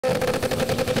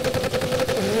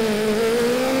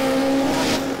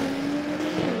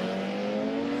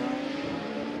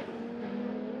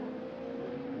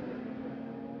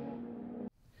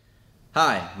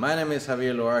Hi, my name is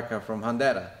Javier Loarca from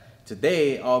Hondata.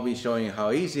 Today I'll be showing you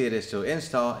how easy it is to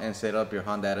install and set up your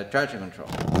Hondata traction control.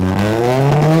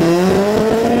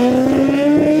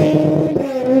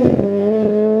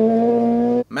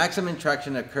 Maximum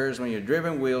traction occurs when your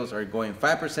driven wheels are going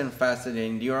 5% faster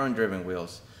than your undriven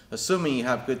wheels, assuming you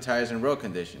have good tires and road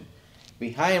condition.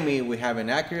 Behind me we have an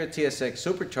Acura TSX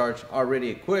Supercharged already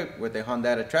equipped with a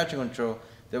Hondata traction control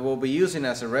that we'll be using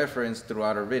as a reference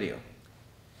throughout our video.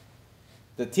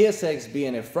 The TSX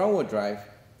being a front-wheel drive,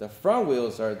 the front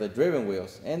wheels are the driven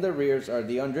wheels and the rears are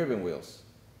the undriven wheels.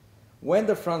 When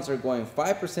the fronts are going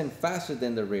 5% faster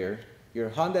than the rear,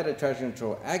 your Hondata traction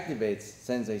control activates,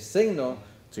 sends a signal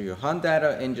to your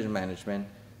Hondata engine management,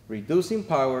 reducing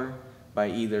power by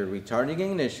either retarding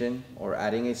ignition or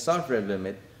adding a soft rev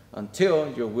limit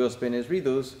until your wheel spin is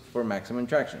reduced for maximum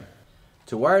traction.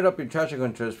 To wire up your traction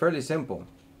control is fairly simple.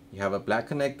 You have a black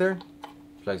connector,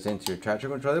 plugs into your traction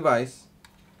control device.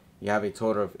 You have a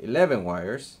total of 11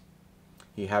 wires.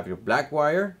 You have your black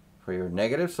wire for your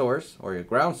negative source or your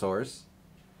ground source.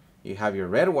 You have your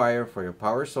red wire for your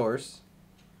power source.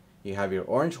 You have your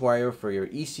orange wire for your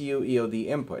ECU EOD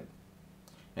input.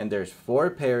 And there's 4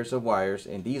 pairs of wires,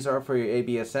 and these are for your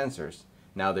ABS sensors.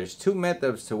 Now there's 2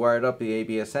 methods to wire up the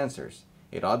ABS sensors.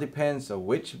 It all depends on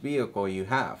which vehicle you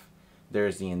have.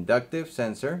 There's the inductive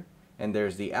sensor and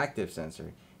there's the active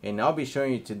sensor. And I'll be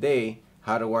showing you today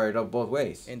how to wire it up both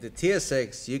ways. In the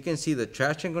TSX, you can see the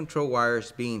traction control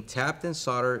wires being tapped and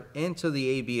soldered into the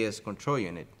ABS control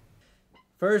unit.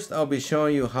 First, I'll be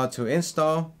showing you how to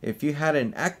install if you had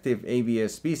an active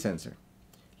ABS speed sensor.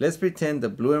 Let's pretend the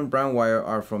blue and brown wire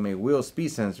are from a wheel speed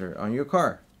sensor on your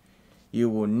car. You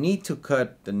will need to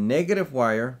cut the negative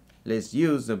wire, let's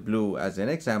use the blue as an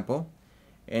example,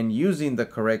 and using the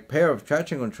correct pair of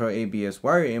traction control ABS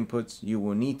wire inputs, you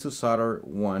will need to solder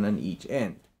one on each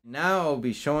end. Now I'll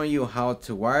be showing you how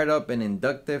to wire up an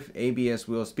inductive ABS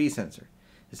wheel speed sensor.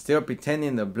 Still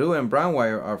pretending the blue and brown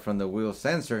wire are from the wheel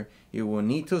sensor, you will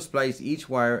need to splice each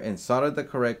wire and solder the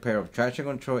correct pair of traction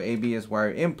control ABS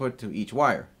wire input to each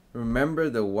wire.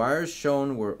 Remember, the wires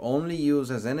shown were only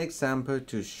used as an example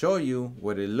to show you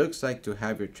what it looks like to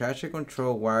have your traction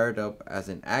control wired up as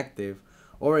an active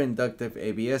or inductive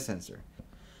ABS sensor.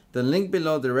 The link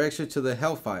below directs you to the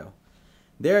help file.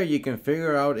 There you can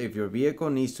figure out if your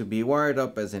vehicle needs to be wired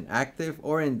up as an active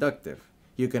or inductive.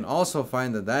 You can also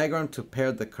find the diagram to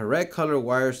pair the correct color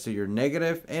wires to your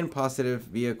negative and positive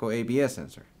vehicle ABS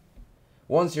sensor.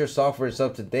 Once your software is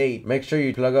up to date, make sure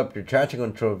you plug up your traction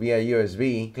control via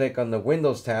USB. Click on the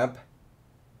Windows tab,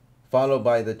 followed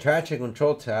by the Traction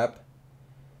Control tab.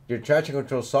 Your traction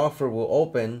control software will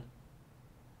open,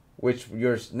 which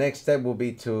your next step will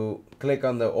be to click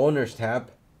on the Owners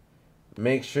tab.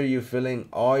 Make sure you fill in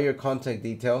all your contact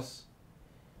details.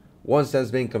 Once that's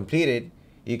been completed,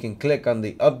 you can click on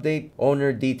the Update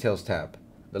Owner Details tab.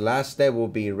 The last step will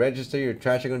be register your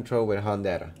traction control with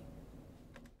Hondata.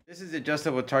 This is the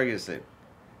adjustable target slip.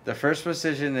 The first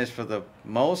position is for the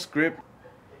most grip,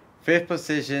 5th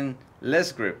position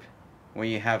less grip when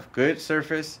you have good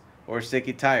surface or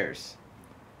sticky tires.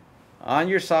 On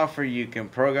your software you can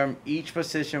program each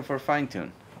position for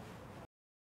fine-tune.